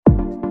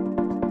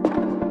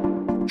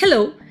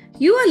Hello,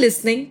 you are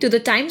listening to the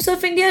Times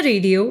of India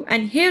radio,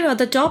 and here are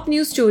the top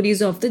news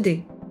stories of the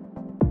day.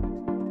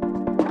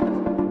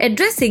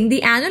 Addressing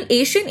the annual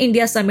Asian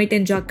India Summit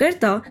in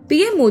Jakarta,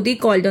 PM Modi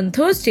called on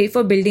Thursday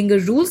for building a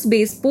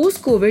rules-based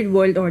post-COVID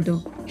world order.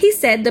 He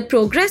said the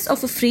progress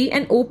of a free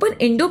and open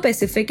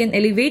Indo-Pacific and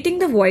elevating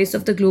the voice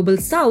of the Global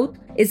South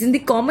is in the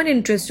common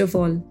interest of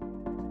all.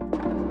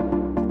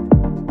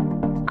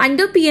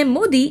 Under PM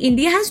Modi,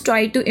 India has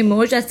tried to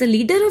emerge as the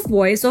leader of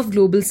voice of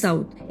Global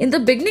South. In the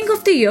beginning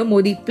of the year,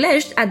 Modi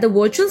pledged at the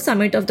virtual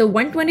summit of the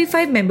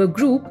 125-member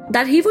group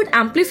that he would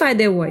amplify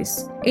their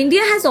voice.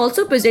 India has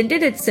also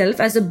presented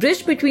itself as a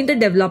bridge between the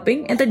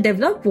developing and the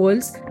developed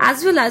worlds,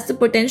 as well as the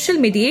potential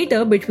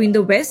mediator between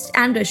the West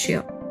and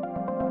Russia.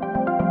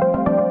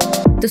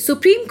 The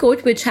Supreme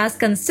Court, which has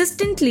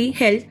consistently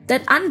held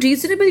that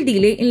unreasonable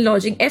delay in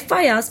lodging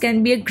FIRs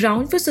can be a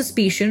ground for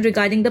suspicion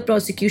regarding the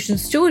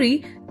prosecution's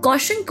story,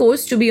 cautioned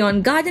courts to be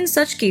on guard in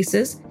such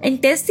cases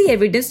and test the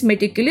evidence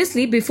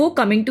meticulously before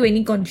coming to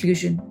any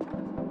conclusion.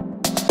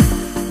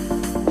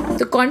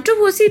 The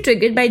controversy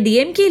triggered by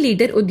DMK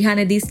leader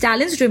Udyanidhi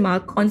Stalin's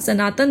remark on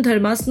Sanatan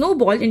Dharma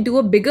snowballed into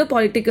a bigger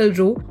political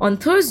row on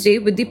Thursday,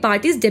 with the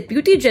party's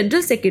Deputy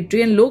General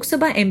Secretary and Lok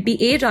Sabha MP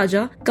A.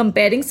 Raja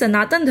comparing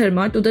Sanatan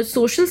Dharma to the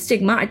social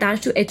stigma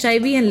attached to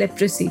HIV and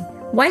leprosy.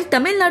 While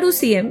Tamil Nadu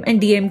CM and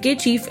DMK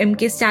chief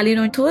M.K. Stalin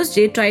on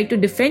Thursday tried to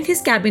defend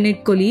his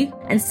cabinet colleague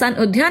and son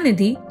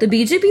Udyanidhi, the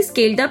BJP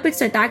scaled up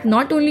its attack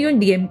not only on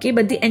DMK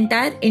but the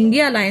entire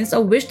India alliance,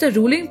 of which the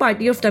ruling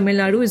party of Tamil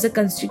Nadu is a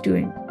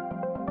constituent.